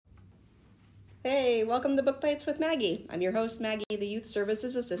Hey, welcome to Book Bites with Maggie. I'm your host, Maggie, the Youth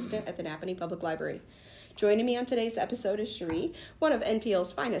Services Assistant at the Nappanee Public Library. Joining me on today's episode is Cherie, one of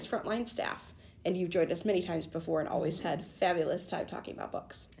NPL's finest frontline staff. And you've joined us many times before and always had fabulous time talking about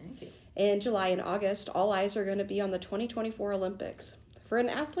books. Thank you. In July and August, all eyes are going to be on the 2024 Olympics. For an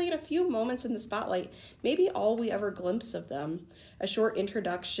athlete, a few moments in the spotlight may be all we ever glimpse of them. A short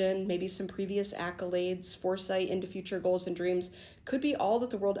introduction, maybe some previous accolades, foresight into future goals and dreams could be all that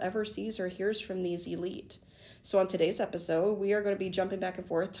the world ever sees or hears from these elite. So on today's episode, we are going to be jumping back and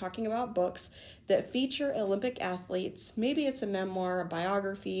forth talking about books that feature Olympic athletes. Maybe it's a memoir, a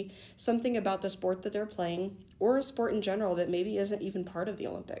biography, something about the sport that they're playing, or a sport in general that maybe isn't even part of the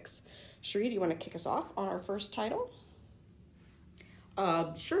Olympics. Cherie, do you want to kick us off on our first title?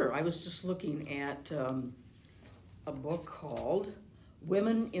 Sure. I was just looking at a book called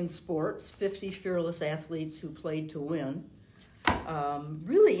Women in Sports, 50 Fearless Athletes Who Played to Win.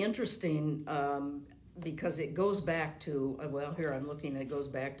 Really interesting because it goes back to, here I'm looking, it goes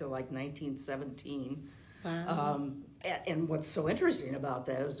back to like 1917. Wow. And what's so interesting about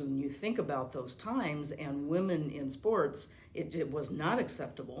that is when you think about those times and women in sports, it was not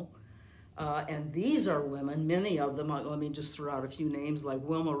acceptable. And these are women, many of them, let me just throw out a few names, like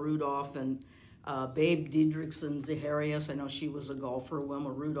Wilma Rudolph and Babe Didrikson-Zaharias. I know she was a golfer. Wilma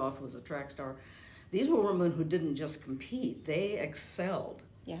Rudolph was a track star. These were women who didn't just compete. They excelled.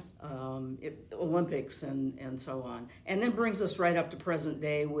 Yeah. Olympics and so on. And then brings us right up to present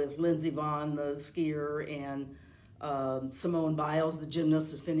day with Lindsey Vonn, the skier, and Simone Biles, the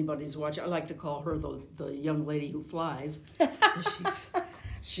gymnast, if anybody's watching. I like to call her the young lady who flies.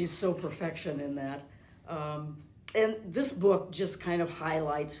 She's so perfection in that. And this book just kind of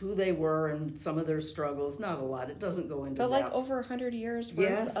highlights who they were and some of their struggles. Not a lot. It doesn't go into But like depth. over 100 years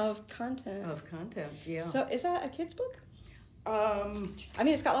worth of content. Yeah. So is that a kid's book? I I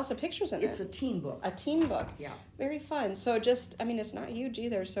mean, it's got lots of pictures in it. It's a teen book. A teen book. Yeah. Very fun. So it's not huge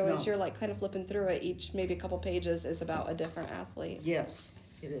either. So No. as you're like kind of flipping through it, each maybe a couple pages is about a different athlete. Yes,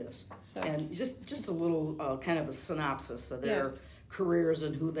 it is. So. And just a little kind of a synopsis of their careers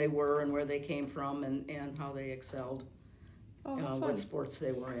and who they were and where they came from and how they excelled, what sports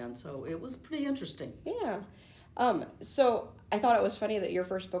they were in. So it was pretty interesting. Yeah. So I thought it was funny that your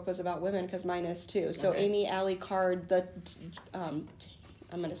first book was about women because mine is too. So Okay. Aime Alley Card, I'm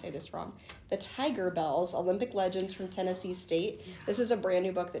going to say this wrong, the Tigerbelles, Olympic Legends from Tennessee State. This is a brand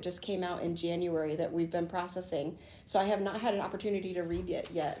new book that just came out in January that we've been processing. So I have not had an opportunity to read it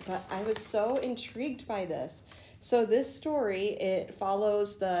yet, but I was so intrigued by this. So this story, it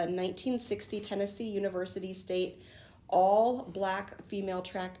follows the 1960 Tennessee University State all-black female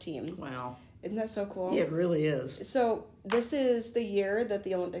track team. Wow. Isn't that so cool? Yeah, it really is. So this is the year that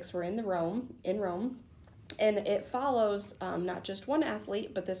the Olympics were in Rome, and it follows not just one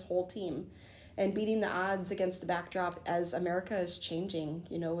athlete, but this whole team, and beating the odds against the backdrop as America is changing,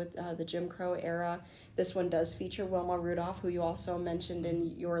 with the Jim Crow era. This one does feature Wilma Rudolph, who you also mentioned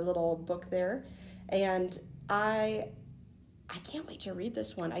in your little book there, and I can't wait to read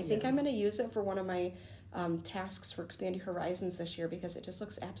this one. I think I'm going to use it for one of my tasks for Expanding Horizons this year because it just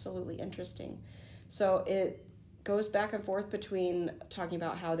looks absolutely interesting. So it goes back and forth between talking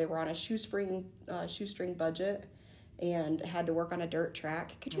about how they were on a shoestring budget and had to work on a dirt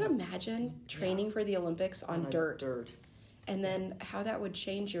track. Could you imagine training for the Olympics on dirt? And then how that would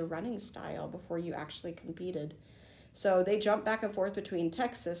change your running style before you actually competed. So they jump back and forth between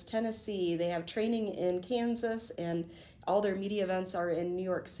Texas, Tennessee. They have training in Kansas, and all their media events are in New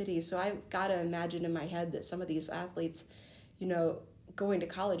York City. So I've got to imagine in my head that some of these athletes, going to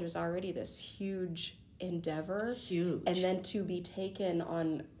college was already this huge endeavor. Huge. And then to be taken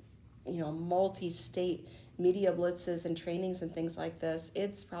on, multi-state media blitzes and trainings and things like this,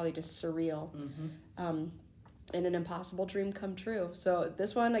 it's probably just surreal. Mm-hmm. And an impossible dream come true. So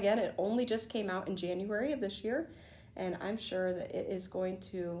this one, again, it only just came out in January of this year. And I'm sure that it is going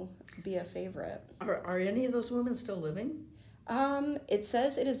to be a favorite. Are any of those women still living? It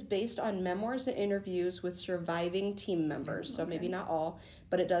says it is based on memoirs and interviews with surviving team members. So maybe not all,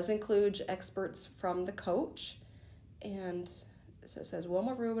 but it does include experts from the coach. And so it says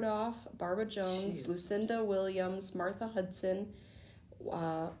Wilma Rudolph, Barbara Jones, Lucinda Williams, Martha Hudson,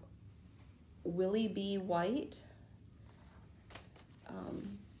 Willie B. White,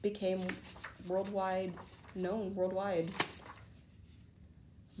 became known worldwide.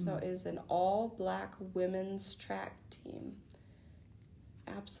 So it is an all-black women's track team.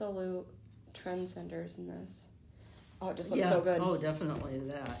 Absolute trendsetters in this. Oh, it just looks so good. Oh, definitely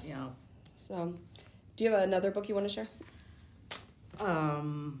that, yeah. So, do you have another book you want to share?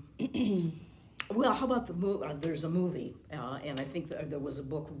 Well, how about the movie? There's a movie, and I think there was a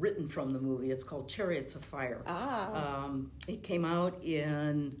book written from the movie. It's called Chariots of Fire. It came out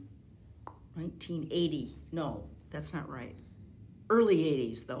in 1980. No, that's not right. Early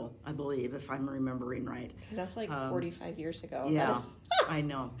 80s, though, I believe, if I'm remembering right. That's like 45 years ago. Yeah, I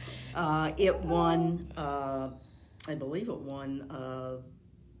know. It won, I believe it won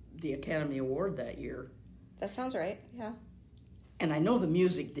the Academy Award that year. That sounds right, yeah. And I know the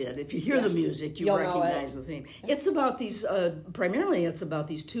music did. If you hear the music, you'll recognize the theme. It's about these, primarily it's about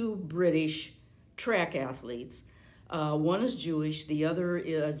these two British track athletes. One is Jewish, the other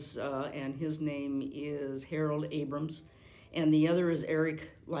is, and his name is Harold Abrams, and the other is Eric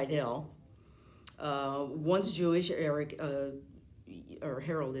Liddell. One's Jewish, or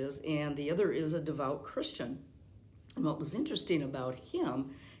Harold is, and the other is a devout Christian. And what was interesting about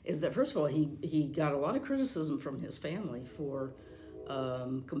him is that, first of all, he got a lot of criticism from his family for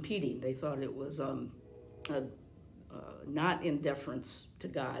competing. They thought it was not in deference to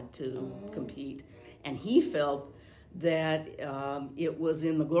God to compete. And he felt that it was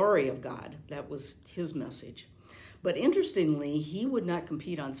in the glory of God. That was his message. But interestingly, he would not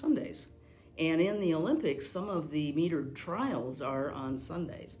compete on Sundays. And in the Olympics, some of the metered trials are on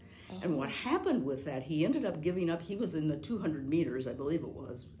Sundays. And what happened with that, he ended up giving up. He was in the 200 meters, I believe it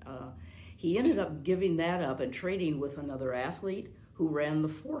was. He ended up giving that up and trading with another athlete who ran the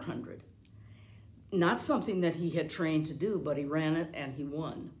 400. Not something that he had trained to do, but he ran it and he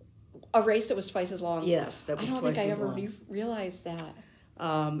won. A race that was twice as long. Yes, that was twice as long. I don't think I ever realized that.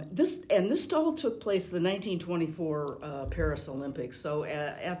 This all took place the 1924 Paris Olympics. So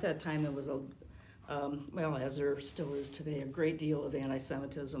at that time there was well, as there still is today, a great deal of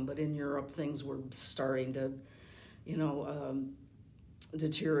anti-Semitism. But in Europe, things were starting to,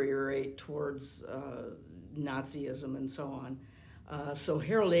 deteriorate towards Nazism and so on. So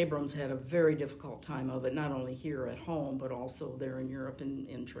Harold Abrams had a very difficult time of it, not only here at home, but also there in Europe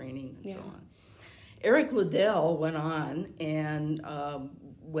in training and so on. Eric Liddell went on and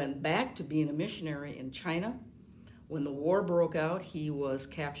went back to being a missionary in China. When the war broke out, he was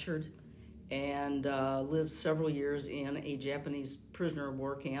captured and lived several years in a Japanese prisoner of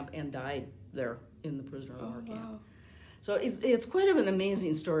war camp and died there in the prisoner of war camp. So it's quite of an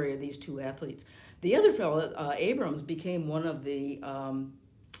amazing story of these two athletes. The other fellow, Abrams, became one of the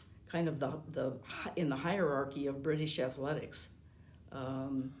kind of the in the hierarchy of British athletics.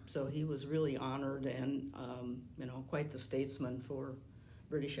 So he was really honored and quite the statesman for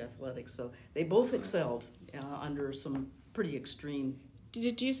British athletics. So they both excelled under some pretty extreme.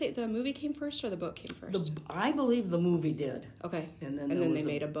 Did you say the movie came first or the book came first? I believe the movie did. Okay. And then they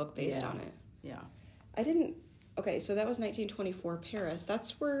made a book based on it. Yeah. I didn't. Okay, so that was 1924 Paris.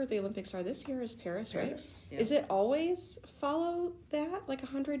 That's where the Olympics are this year, is Paris, right? Yeah. Is it always follow that? Like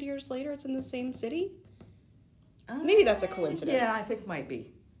 100 years later, it's in the same city? Maybe that's a coincidence. Yeah, I think might be.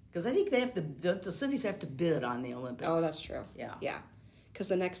 Because I think the cities have to bid on the Olympics. Oh, that's true. Yeah. Yeah. Because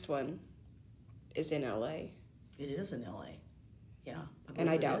the next one is in L.A. It is in L.A. Yeah.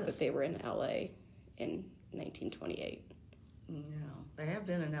 I doubt that they were in L.A. in 1928. No, they have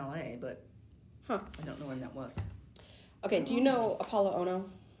been in L.A., but I don't know when that was. Okay, do you know Apolo Ohno?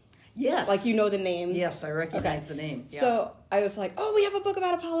 Yes. Like, you know the name? Yes, I recognize the name. Yeah. So I was like, we have a book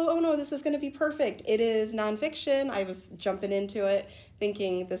about Apolo Ohno. This is going to be perfect. It is nonfiction. I was jumping into it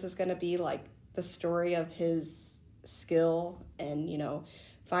thinking this is going to be like the story of his skill and,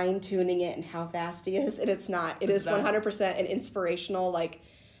 fine-tuning it and how fast he is. And it's not. It is 100% an inspirational, like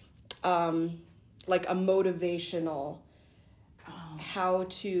a motivational how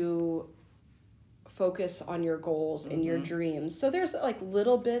to focus on your goals and your dreams. So there's like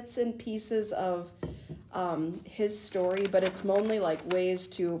little bits and pieces of his story, but it's mainly like ways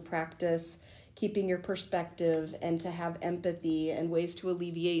to practice keeping your perspective and to have empathy and ways to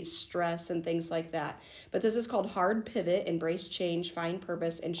alleviate stress and things like that. But this is called Hard Pivot, Embrace Change, Find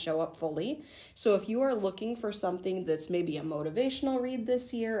Purpose, and Show Up Fully. So if you are looking for something that's maybe a motivational read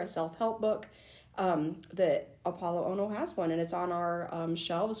this year, a self-help book, that Apolo Ohno has one, and it's on our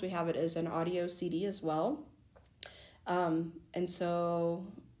shelves. We have it as an audio CD as well. And so,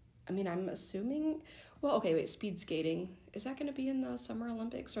 I'm assuming... Well, okay, wait, speed skating. Is that going to be in the Summer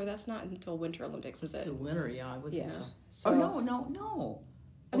Olympics, or that's not until Winter Olympics, is it? It's the winter, yeah, I would think so. So. No.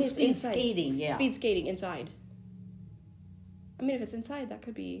 It's speed inside. Skating, yeah. Speed skating inside. If it's inside, that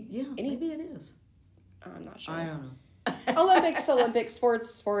could be... Yeah, maybe it is. I'm not sure. I don't know. Olympics,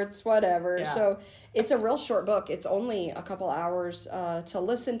 sports, whatever. Yeah. So it's a real short book. It's only a couple hours to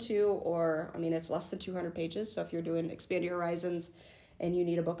listen to, or, it's less than 200 pages. So if you're doing Expand Your Horizons and you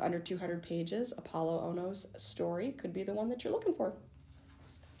need a book under 200 pages, Apolo Ohno's story could be the one that you're looking for.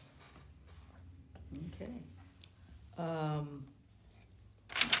 Okay. What else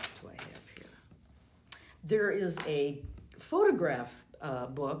do I have here? There is a photograph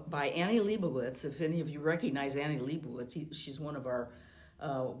book by Annie Leibovitz. If any of you recognize Annie Leibovitz, she's one of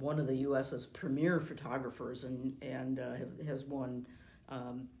the U.S.'s premier photographers, and has won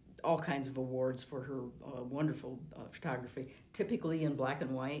all kinds of awards for her wonderful photography, typically in black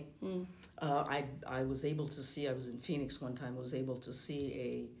and white. I was able to see, I was in Phoenix one time, was able to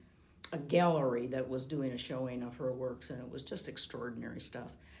see a gallery that was doing a showing of her works, and it was just extraordinary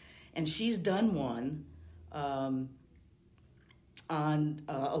stuff. And she's done one on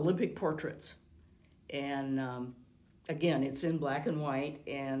Olympic portraits. And again, it's in black and white.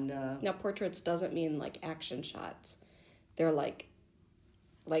 And now, portraits doesn't mean like action shots. They're like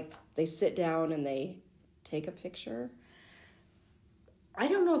they sit down and they take a picture. I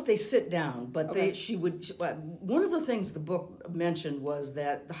don't know if they sit down, but one of the things the book mentioned was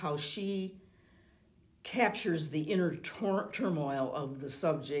that how she captures the inner turmoil of the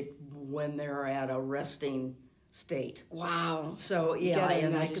subject when they're at a resting state. Wow. So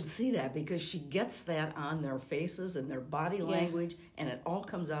I could see that because she gets that on their faces and their body language, and it all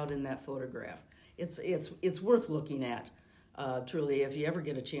comes out in that photograph. It's worth looking at. Truly, if you ever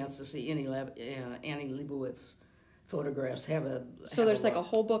get a chance to see any Annie Leibovitz photographs, there's like a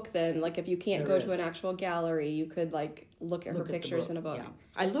whole book then. Like if you can't go to an actual gallery, you could like look at her pictures in a book. Yeah.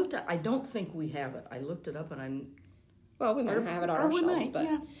 I don't think we have it. I looked it up and we might have it on our shelves, but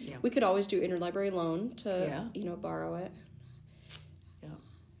yeah. We could always do interlibrary loan to borrow it. Yeah.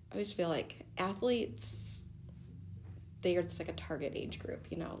 I always feel like athletes, it's like a target age group,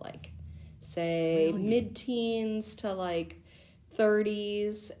 like say mid-teens to like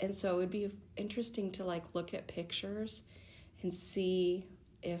 30s, and so it would be interesting to like look at pictures and see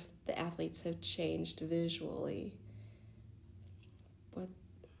if the athletes have changed visually.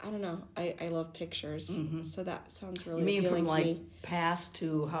 I don't know. I love pictures, so that sounds really appealing to me. You mean from like past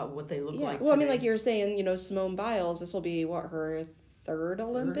to what they look like? Well, today? I mean, like you were saying, Simone Biles. This will be her third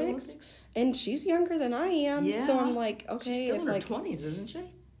Olympics, and she's younger than I am. Yeah. So I'm like, okay, she's still in her 20s, isn't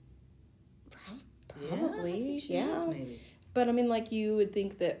she? Probably, yeah. Is, maybe. But I mean, like you would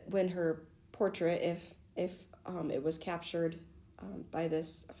think that when her portrait, if it was captured by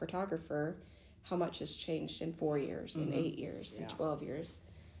this photographer, how much has changed in 4 years, in 8 years, in 12 years.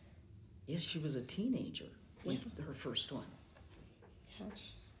 Yes, she was a teenager when her first one. Yeah.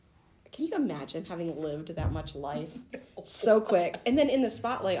 Can you imagine having lived that much life so quick? And then in the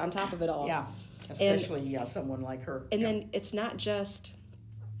spotlight on top of it all. Yeah, especially someone like her. And then it's not just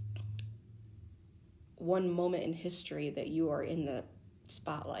one moment in history that you are in the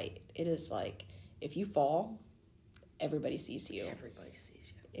spotlight. It is like, if you fall, everybody sees you. Everybody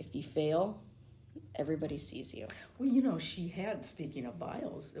sees you. If you fail, everybody sees you. Well, she had, speaking of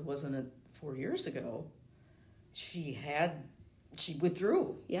Biles, it wasn't 4 years ago, she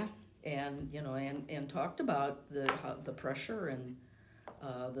withdrew. Yeah. And, and talked about the pressure and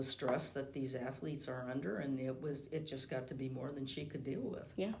the stress that these athletes are under, and it just got to be more than she could deal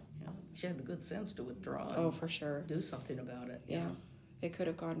with. Yeah. She had the good sense to withdraw. Oh, for sure. Do something about it. Yeah. It could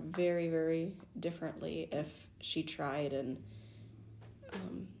have gone very, very differently if she tried and,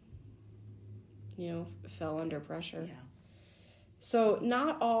 fell under pressure. Yeah. So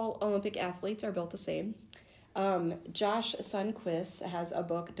not all Olympic athletes are built the same. Josh Sundquist has a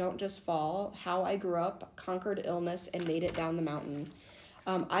book, Don't Just Fall, How I Grew Up, Conquered Illness, and Made It Down the Mountain.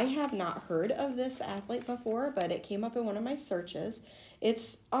 I have not heard of this athlete before, but it came up in one of my searches.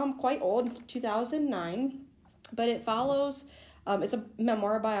 It's quite old, 2009, but it follows, it's a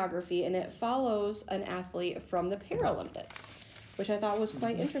memoir biography, and it follows an athlete from the Paralympics, which I thought was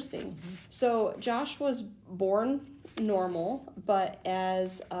quite interesting. So Josh was born normal, but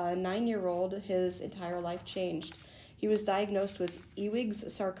as a 9-year-old, his entire life changed. He was diagnosed with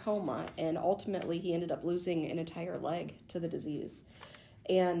Ewig's sarcoma, and ultimately he ended up losing an entire leg to the disease.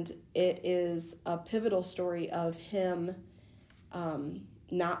 And it is a pivotal story of him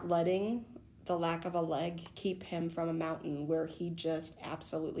not letting the lack of a leg keep him from a mountain where he just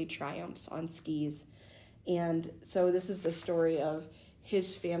absolutely triumphs on skis. And so this is the story of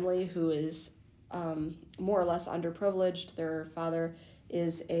his family, who is more or less underprivileged. Their father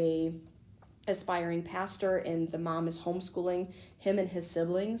is a aspiring pastor, and the mom is homeschooling him and his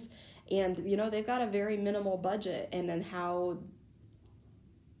siblings. And, they've got a very minimal budget, and then how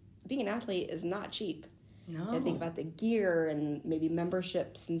being an athlete is not cheap. No. I think about the gear and maybe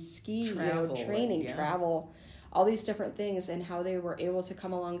memberships and ski, travel, training, travel, all these different things, and how they were able to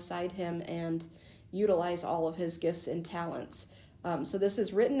come alongside him and utilize all of his gifts and talents. So this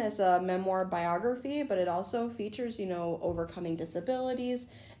is written as a memoir biography, but it also features, overcoming disabilities,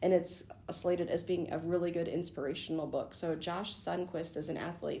 and it's slated as being a really good inspirational book. So Josh Sundquist is an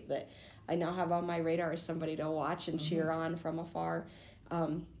athlete that I now have on my radar as somebody to watch and cheer on from afar.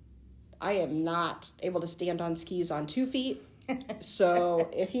 I am not able to stand on skis on 2 feet, so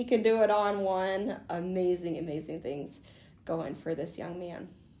if he can do it on one, amazing, amazing things going for this young man.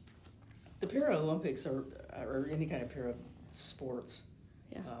 The Paralympics or any kind of para sports,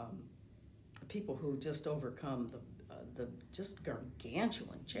 people who just overcome the just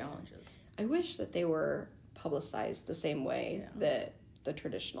gargantuan challenges. I wish that they were publicized the same way that the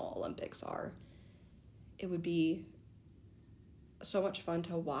traditional Olympics are. It would be so much fun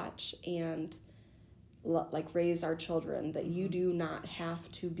to watch and raise our children that you do not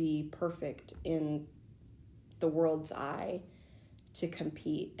have to be perfect in the world's eye to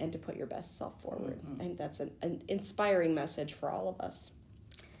compete and to put your best self forward. I think that's an inspiring message for all of us.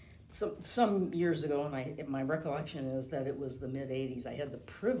 So, some years ago, my recollection is that it was the mid-'80s, I had the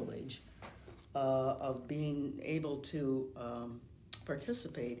privilege of being able to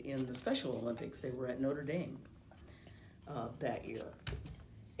participate in the Special Olympics. They were at Notre Dame that year.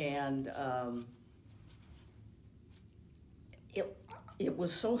 And it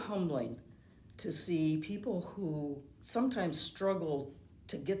was so humbling to see people who sometimes struggle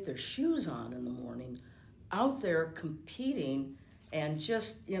to get their shoes on in the morning out there competing and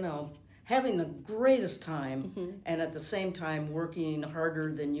just, having the greatest time and at the same time working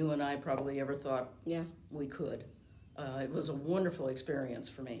harder than you and I probably ever thought we could. It was a wonderful experience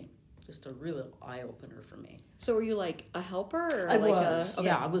for me. Just a real eye-opener for me. So were you like a helper? Or I was.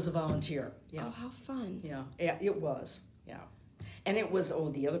 I was a volunteer. Yeah. Oh, how fun. Yeah, it was. Yeah. And it was,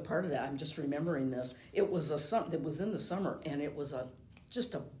 the other part of that, I'm just remembering this. It was it was in the summer, and it was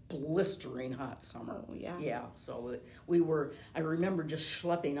just a blistering hot summer. Oh, yeah. Yeah, so I remember just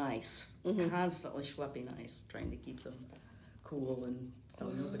schlepping ice, constantly schlepping ice, trying to keep them cool, and so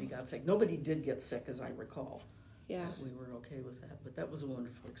nobody got sick. Nobody did get sick, as I recall. Yeah. But we were okay with that, but that was a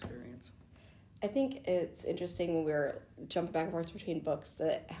wonderful experience. I think it's interesting when we were jumping back and forth between books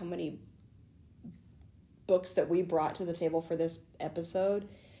that how many books that we brought to the table for this episode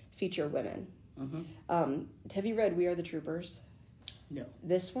feature women. Have you read We Are the Troopers? No.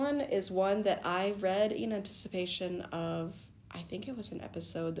 This one is one that I read in anticipation of, I think it was an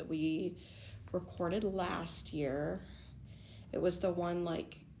episode that we recorded last year. It was the one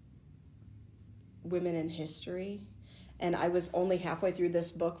Women in History. And I was only halfway through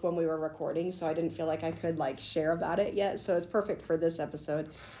this book when we were recording, so I didn't feel like I could share about it yet. So it's perfect for this episode.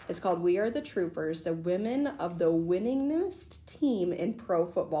 It's called We Are the Troopers, the women of the winningest team in pro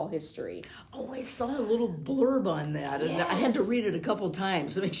football history. Oh, I saw a little blurb on that, and Yes. I had to read it a couple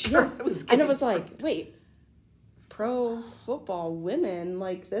times to make sure it was. And I was like, wait, pro football women,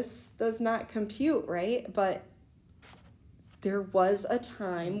 this does not compute, right? But there was a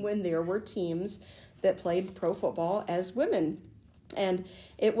time when there were teams that played pro football as women. And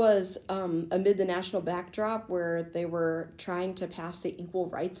it was amid the national backdrop where they were trying to pass the Equal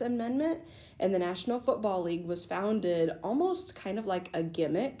Rights Amendment, and the National Football League was founded almost kind of like a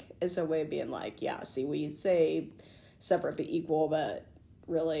gimmick, as a way of being we say separate but equal, but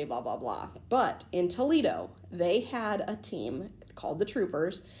really blah, blah, blah. But in Toledo, they had a team called the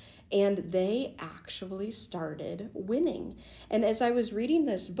Troopers, and they actually started winning. And as I was reading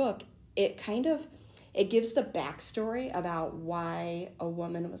this book, it gives the backstory about why a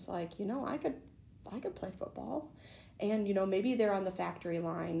woman was like, I could play football. And, maybe they're on the factory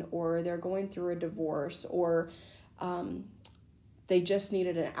line, or they're going through a divorce, or they just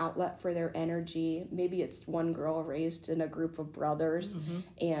needed an outlet for their energy. Maybe it's one girl raised in a group of brothers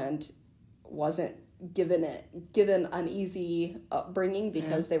and wasn't given an easy upbringing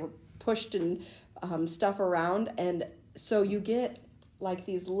because they were pushed and stuff around. And so you get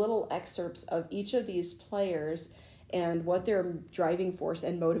these little excerpts of each of these players and what their driving force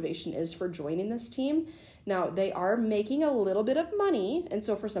and motivation is for joining this team. Now, they are making a little bit of money, and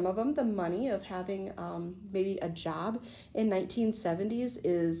so for some of them, the money of having maybe a job in 1970s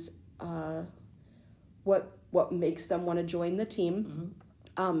is what makes them want to join the team.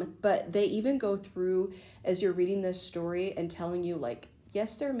 But they even go through, as you're reading this story, and telling you,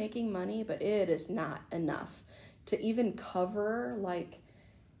 yes, they're making money, but it is not enough to even cover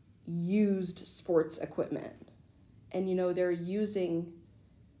used sports equipment. And they're using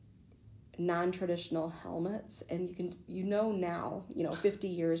non-traditional helmets, and you can now 50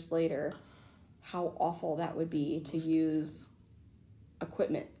 years later how awful that would be to use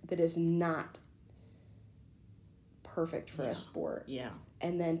equipment that is not perfect for a sport. Yeah.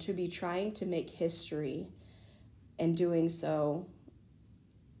 And then to be trying to make history and doing so,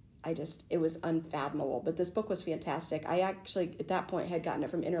 it was unfathomable. But this book was fantastic. I actually, at that point, had gotten it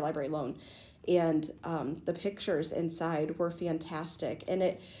from Interlibrary Loan, and the pictures inside were fantastic.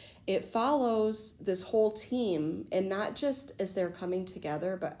 And it follows this whole team, and not just as they're coming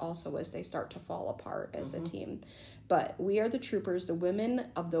together, but also as they start to fall apart as a team. But we are the troopers, the women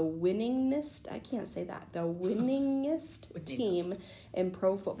of the Winningest, I can't say that, the Winningest team in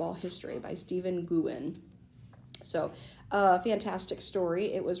pro football history by Stephen Guinan. So, fantastic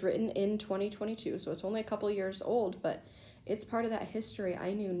story. It was written in 2022, so it's only a couple years old, but it's part of that history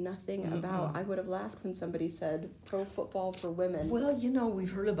I knew nothing about. I would have laughed when somebody said pro football for women. Well,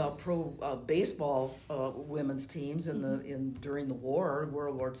 we've heard about pro baseball women's teams during the war,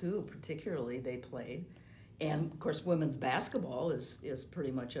 World War II particularly, they played. And, of course, women's basketball is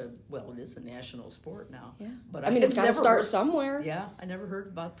pretty much it is a national sport now. Yeah. But it's got to start somewhere. Yeah, I never heard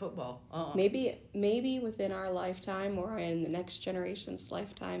about football. Maybe within our lifetime or in the next generation's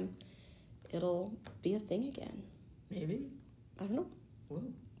lifetime, it'll be a thing again. Maybe. I don't know.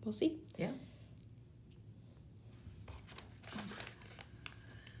 Ooh. We'll see. Yeah.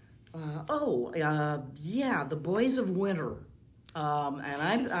 The Boys of Winter. And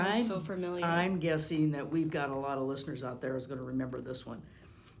I'm so familiar. I'm guessing that we've got a lot of listeners out there who's going to remember this one.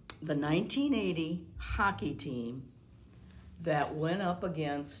 The 1980 hockey team that went up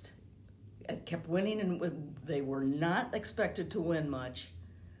against, kept winning, and they were not expected to win much.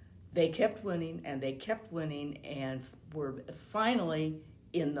 They kept winning, and they kept winning, and were finally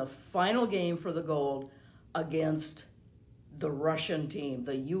in the final game for the gold against the Russian team,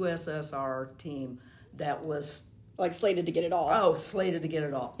 the USSR team that was slated to get it all. Oh, slated to get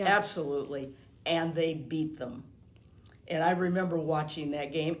it all. Yeah. Absolutely. And they beat them. And I remember watching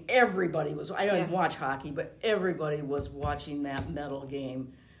that game. Everybody was, I don't even watch hockey, but everybody was watching that medal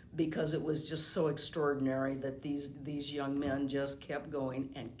game because it was just so extraordinary that these young men just kept going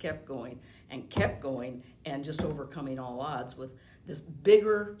and kept going and kept going and just overcoming all odds with this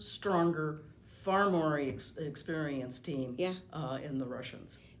bigger, stronger, far more experienced team in the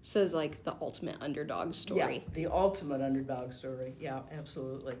Russians. Says the ultimate underdog story. Yeah, the ultimate underdog story. Yeah,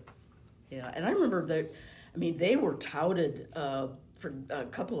 absolutely. Yeah, and I remember that. They were touted for a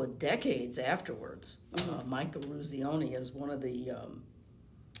couple of decades afterwards. Mike Eruzion is one of the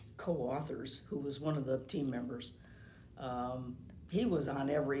co-authors, who was one of the team members. He was on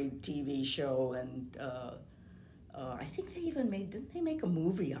every TV show, and I think they even didn't they make a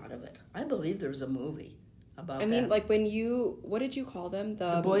movie out of it? I believe there's a movie about that. What did you call them?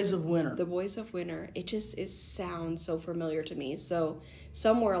 The Boys of Winter. The Boys of Winter. It sounds so familiar to me. So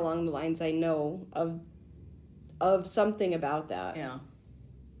somewhere along the lines I know of something about that. Yeah.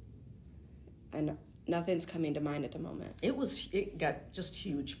 And nothing's coming to mind at the moment. It got just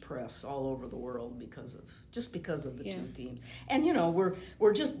huge press all over the world because of the two teams. And we're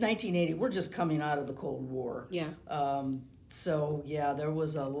just 1980, we're just coming out of the Cold War. Yeah. So there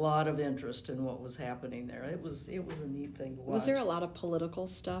was a lot of interest in what was happening there. It was a neat thing to watch. Was there a lot of political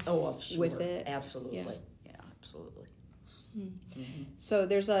stuff with it? Absolutely. Yeah, absolutely. Mm-hmm. So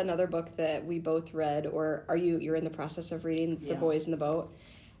there's another book that we both read, or you're in the process of reading, The Boys in the Boat.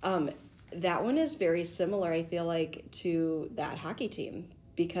 That one is very similar, I feel like, to that hockey team,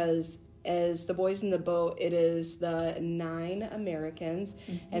 because as The Boys in the Boat, it is the 9 Americans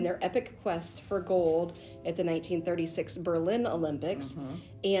and their epic quest for gold at the 1936 Berlin Olympics.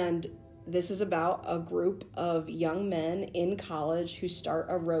 And this is about a group of young men in college who start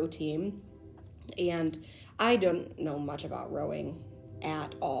a row team. And I don't know much about rowing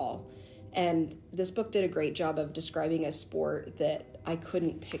at all. And this book did a great job of describing a sport that I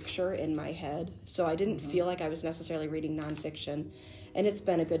couldn't picture in my head. So I didn't feel like I was necessarily reading nonfiction. And it's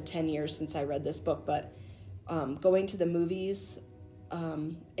been a good 10 years since I read this book. But going to the movies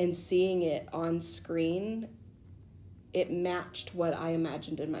and seeing it on screen, it matched what I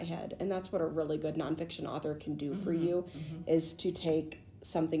imagined in my head. And that's what a really good nonfiction author can do for you, is to take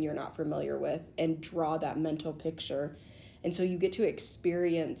something you're not familiar with and draw that mental picture. And so you get to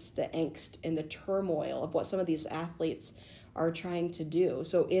experience the angst and the turmoil of what some of these athletes are trying to do.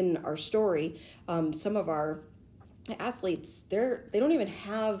 So in our story, some of our athletes, they don't even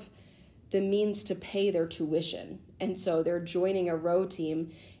have the means to pay their tuition. And so they're joining a row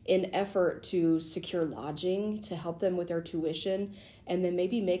team in effort to secure lodging to help them with their tuition, and then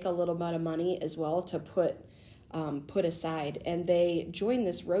maybe make a little bit of money as well to put aside. And they join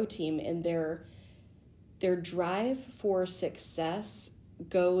this row team, and their drive for success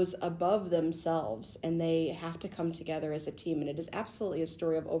goes above themselves, and they have to come together as a team. And it is absolutely a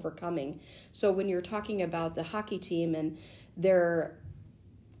story of overcoming. So when you're talking about the hockey team and their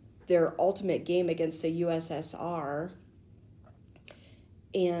their ultimate game against the USSR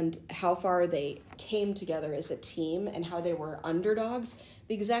and how far they came together as a team and how they were underdogs.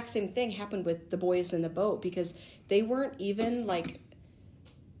 The exact same thing happened with the boys in the boat, because they weren't even like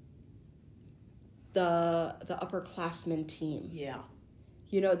the upperclassmen team. Yeah.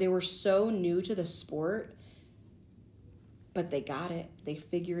 You know, they were so new to the sport, but they got it. They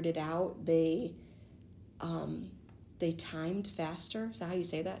figured it out. They timed faster. Is that how you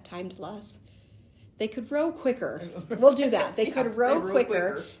say that? Timed less. They could row quicker. We'll do that. They could row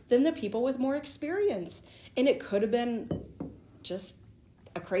quicker than the people with more experience. And it could have been just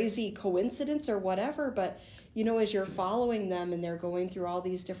a crazy coincidence or whatever, but you know, as you're following them and they're going through all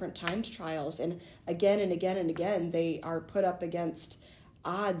these different timed trials, and again and again and again, they are put up against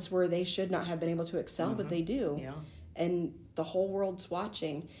odds where they should not have been able to excel, but they do. Yeah. And the whole world's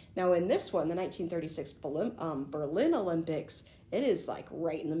watching. Now in this one, the 1936 Berlin Olympics, it is like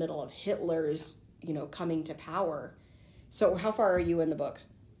right in the middle of Hitler's, you know, coming to power. So how far are you in the book?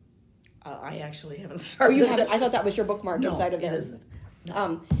 I actually haven't started. Oh, you haven't? I thought that was your bookmark inside of there. No, it isn't.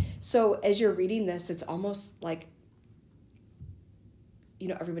 No. So as you're reading this, it's almost like, you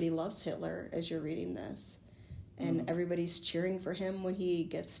know, everybody loves Hitler as you're reading this. And everybody's cheering for him when he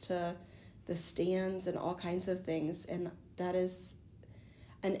gets to the stands and all kinds of things. And that is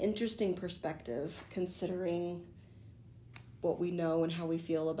an interesting perspective, considering what we know and how we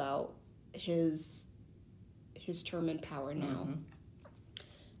feel about his term in power now.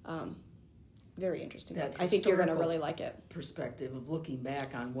 Very interesting. I think you're going to really like it. Perspective of looking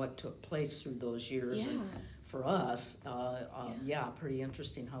back on what took place through those years. Yeah. And for us, pretty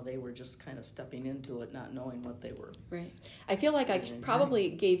interesting how they were just kind of stepping into it, not knowing what they were. Right. I feel like I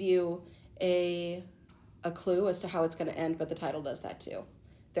probably gave you a clue as to how it's going to end, but the title does that too.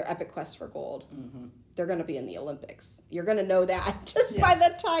 Their epic quest for gold. Mm-hmm. They're going to be in the Olympics. You're going to know that just by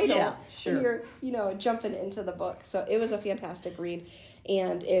the title. Yeah, sure. When you're, you know, jumping into the book. So it was a fantastic read.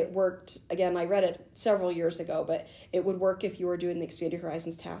 And it worked, again, I read it several years ago, but it would work if you were doing the Expand Your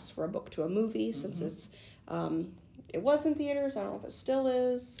Horizons task for a book to a movie, since it's, it was in theaters. I don't know if it still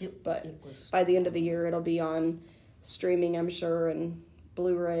is, but by the end of the year, it'll be on streaming, I'm sure, and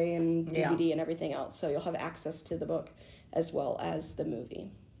Blu-ray and DVD and everything else. So you'll have access to the book as well as the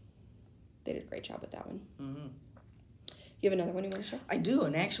movie. They did a great job with that one. Mm-hmm. You have another one you want to share? I do,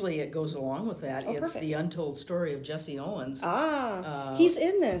 and actually it goes along with that. It's perfect. The Untold Story of Jesse Owens. He's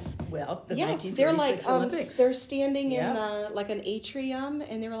in this. Well, the 1936 they're like, Olympics. They're standing in like an atrium,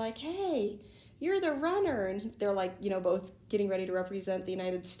 and they were like, "Hey, you're the runner," and they're like, you know, both getting ready to represent the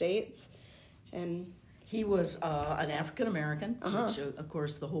United States, and he was an African American, which of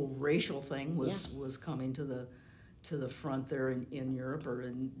course the whole racial thing was coming to the front there in Europe or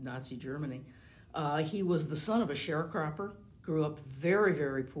in Nazi Germany. He was the son of a sharecropper, grew up very,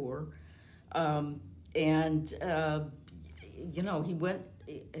 very poor, and you know,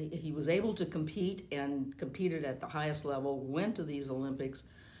 he was able to compete and competed at the highest level, went to these Olympics,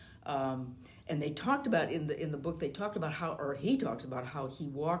 and they talked about in the book, they talked about he talks about how he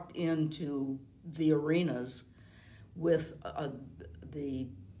walked into the arenas with the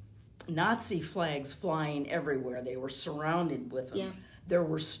Nazi flags flying everywhere. They were surrounded with them. Yeah. There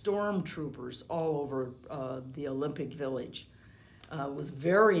were stormtroopers all over the Olympic Village. It was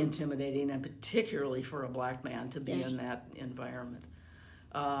very intimidating, and particularly for a black man to be in that environment.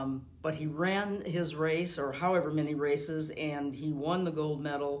 But he ran his race, or however many races, and he won the gold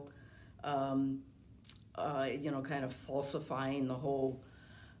medal, you know, kind of falsifying the whole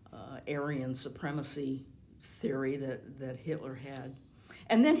Aryan supremacy theory that Hitler had.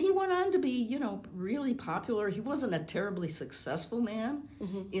 And then he went on to be, you know, really popular. He wasn't a terribly successful man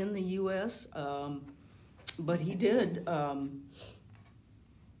in the U.S., but he did.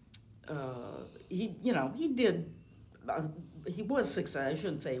 He was successful. I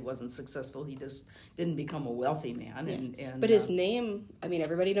shouldn't say he wasn't successful. He just didn't become a wealthy man. Yeah. And but his name, I mean,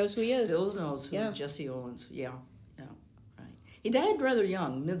 everybody knows who he is. Still knows who Jesse Owens. Yeah, right. He died rather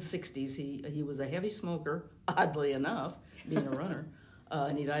young, mid-60s. He was a heavy smoker, oddly enough, being a runner.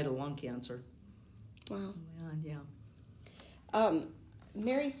 And he died of lung cancer. Wow. Yeah.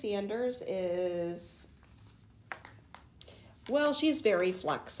 Mary Sanders is, well, she's very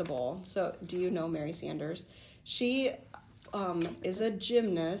flexible. So do you know Mary Sanders? She is a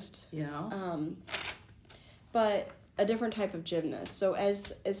gymnast. Yeah. But a different type of gymnast. So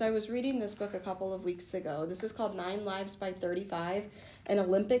as I was reading this book a couple of weeks ago, this is called 9 Lives by 35, an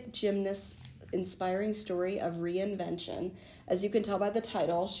Olympic gymnast inspiring story of reinvention. As you can tell by the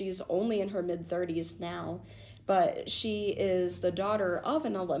title, she's only in her mid-30s now, but she is the daughter of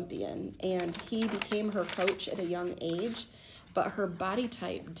an Olympian, and he became her coach at a young age. but her body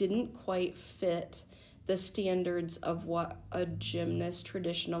type didn't quite fit the standards of what a gymnast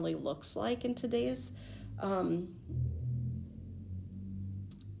traditionally looks like in today's, I don't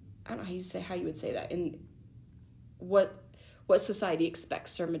know how you would say that, in what society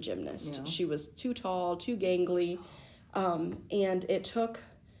expects from a gymnast. Yeah. She was too tall, too gangly, and it took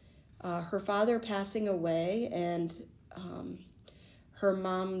her father passing away and her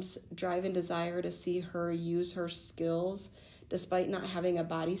mom's drive and desire to see her use her skills despite not having a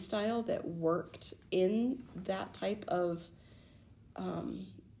body style that worked in that type of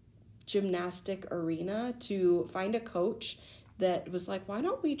gymnastic arena, to find a coach that was like, why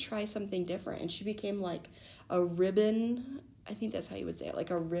don't we try something different? And she became like a ribbon, I think that's how you would say it,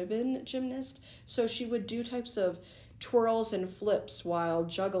 like a ribbon gymnast. So she would do types of twirls and flips while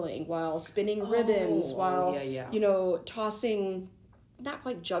juggling, while spinning ribbons, while, tossing, not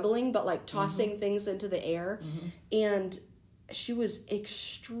quite juggling, but like tossing things into the air. And she was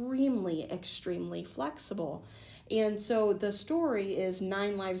extremely, extremely flexible. And so the story is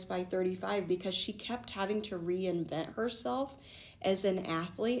 9 Lives by 35 because she kept having to reinvent herself as an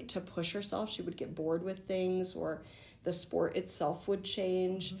athlete to push herself. She would get bored with things, or the sport itself would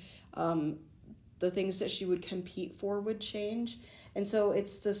change. The things that she would compete for would change. And so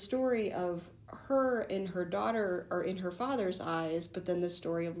it's the story of her in her daughter, or in her father's eyes, but then the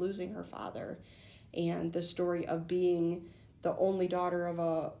story of losing her father, and the story of being the only daughter of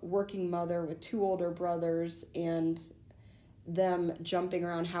a working mother with 2 older brothers, and them jumping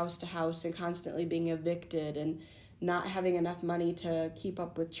around house to house and constantly being evicted and not having enough money to keep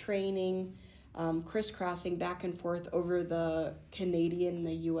up with training, crisscrossing back and forth over the Canadian and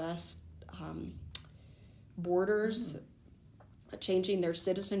the U.S. Borders, changing their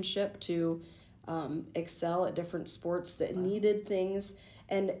citizenship to excel at different sports that needed things.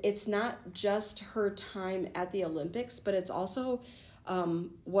 And it's not just her time at the Olympics, but it's also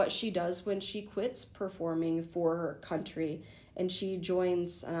what she does when she quits performing for her country. And she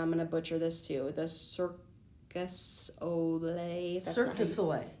joins, and I'm going to butcher this too, the Cirque du Soleil.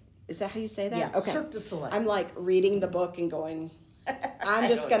 Is that how you say that? Yeah, okay. Cirque du Soleil. I'm like reading the book and going, I'm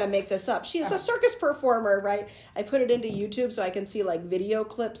just going to make this up. She's a circus performer, right? I put it into YouTube so I can see like video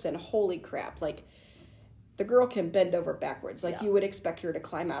clips, and holy crap, like the girl can bend over backwards. Like you would expect her to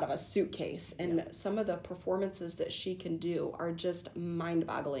climb out of a suitcase. And some of the performances that she can do are just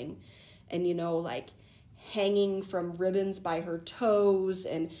mind-boggling. And, like hanging from ribbons by her toes,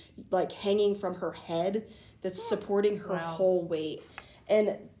 and like hanging from her head that's supporting her whole weight.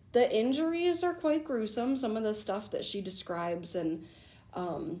 And the injuries are quite gruesome, some of the stuff that she describes, and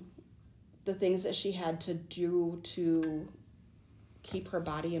the things that she had to do to keep her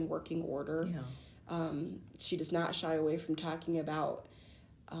body in working order. Yeah. She does not shy away from talking about,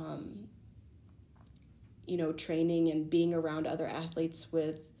 training and being around other athletes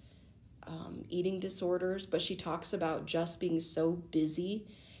with eating disorders, but she talks about just being so busy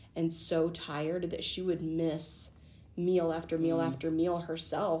and so tired that she would miss meal after meal after meal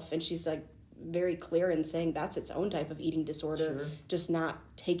herself. And she's like very clear in saying that's its own type of eating disorder, just not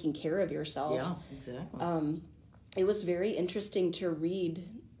taking care of yourself. Yeah, exactly. It was very interesting to read,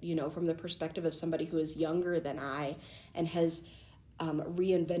 from the perspective of somebody who is younger than I and has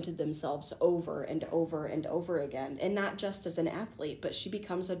reinvented themselves over and over and over again. And not just as an athlete, but she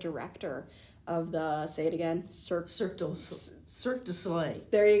becomes a director of the, say it again, Cirque du Soleil.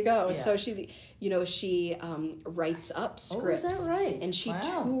 There you go. Yeah. So she writes up scripts. Oh, is that right? And she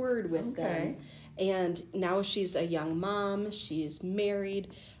toured with them. And now she's a young mom. She's married.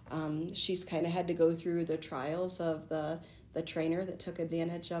 She's kind of had to go through the trials of the trainer that took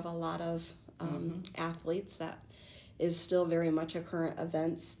advantage of a lot of athletes. That is still very much a current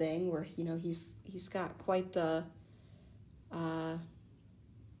events thing, where he's got quite the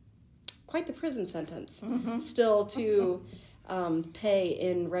prison sentence still to pay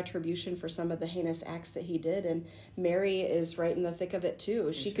in retribution for some of the heinous acts that he did. And Mary is right in the thick of it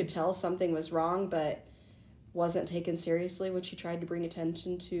too. She could tell something was wrong, but wasn't taken seriously when she tried to bring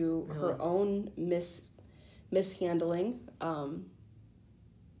attention to her own mishandling,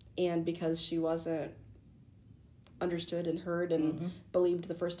 and because she wasn't understood and heard and believed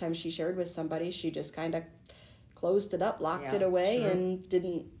the first time she shared with somebody, she just kind of closed it up, locked it away, and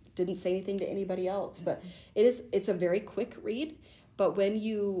didn't say anything to anybody else. But it's a very quick read, but when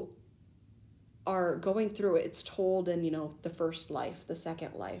you are going through it, it's told in the first life, the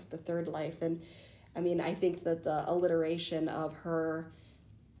second life, the third life. And I mean, I think that the alliteration of her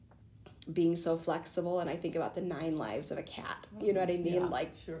being so flexible, and I think about the 9 lives of a cat, you know what I mean?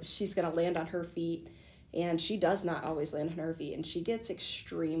 She's going to land on her feet and she does not always land on her feet, and she gets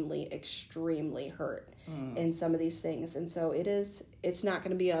extremely, extremely hurt in some of these things. And so it's not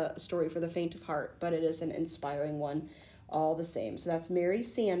going to be a story for the faint of heart, but it is an inspiring one all the same. So that's Mary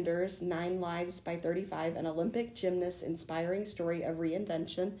Sanders, 9 Lives by 35, an Olympic gymnast inspiring story of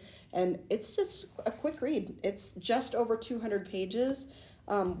reinvention. And it's just a quick read. It's just over 200 pages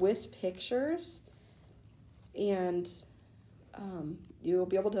with pictures. And you'll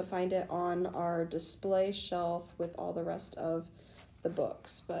be able to find it on our display shelf with all the rest of the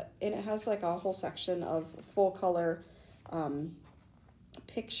books. And it has like a whole section of full color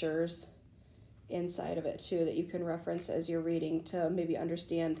pictures inside of it too that you can reference as you're reading to maybe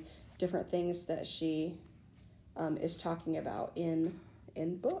understand different things that she is talking about in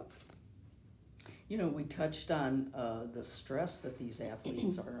book. You know, we touched on the stress that these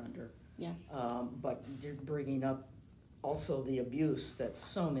athletes are under. Yeah. But you're bringing up also the abuse that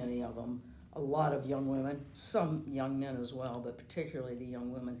so many of them, a lot of young women, some young men as well, but particularly the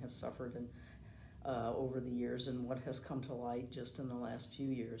young women have suffered over the years, and what has come to light just in the last few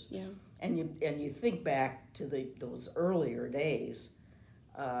years. Yeah. And you think back to those earlier days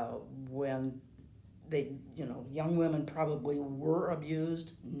when young women probably were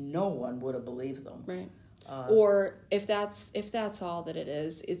abused. No one would have believed them. Right. Or if that's all that it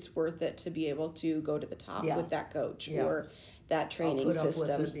is, it's worth it to be able to go to the top with that coach or that training I'll put system.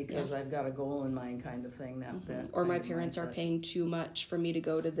 Up with it because I've got a goal in mind, kind of thing. That or my parents are paying too much for me to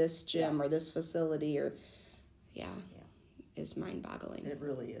go to this gym or this facility, or is mind-boggling. It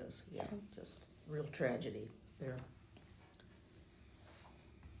really is. Yeah, just real tragedy there.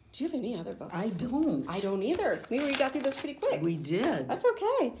 Do you have any other books? I don't. I don't either. We got through this pretty quick. We did. That's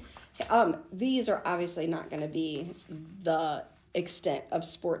okay. These are obviously not going to be the extent of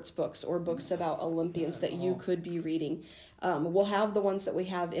sports books or books about Olympians that you could be reading. We'll have the ones that we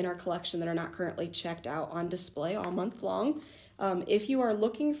have in our collection that are not currently checked out on display all month long. If you are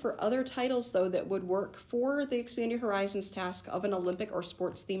looking for other titles, though, that would work for the Expand Your Horizons task of an Olympic or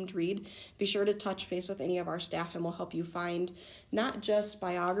sports-themed read, be sure to touch base with any of our staff, and we'll help you find not just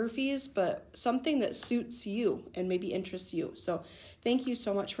biographies, but something that suits you and maybe interests you. So thank you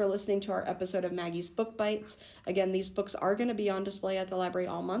so much for listening to our episode of Maggie's Book Bites. Again, these books are going to be on display at the library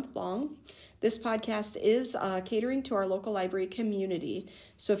all month long. This podcast is catering to our local library community.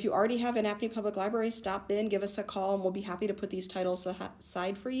 So if you already have an Nappanee Public Library, stop in, give us a call, and we'll be happy to put these titles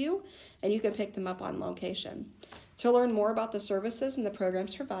aside for you, and you can pick them up on location. To learn more about the services and the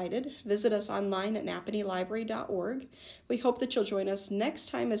programs provided, visit us online at nappaneelibrary.org. We hope that you'll join us next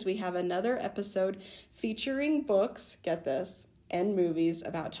time as we have another episode featuring books, get this, and movies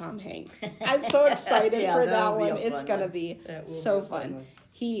about Tom Hanks. I'm so excited for that one. It's going to be so fun.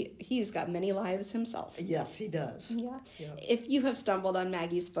 He's got many lives himself. Yes, he does. Yeah. If you have stumbled on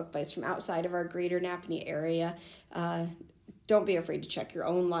Maggie's Book Bites from outside of our greater Nappanee area, don't be afraid to check your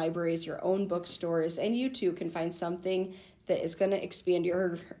own libraries, your own bookstores, and you too can find something that is going to expand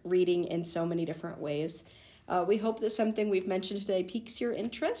your reading in so many different ways. We hope that something we've mentioned today piques your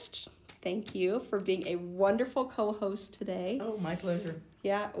interest. Thank you for being a wonderful co-host today. Oh, my pleasure.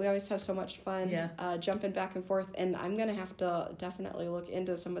 Yeah, we always have so much fun jumping back and forth, and I'm going to have to definitely look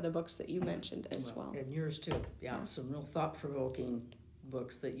into some of the books that you mentioned as well. And yours too. Yeah, some real thought-provoking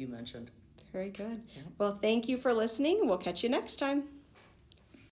books that you mentioned. Very good. Yeah. Well, thank you for listening. We'll catch you next time.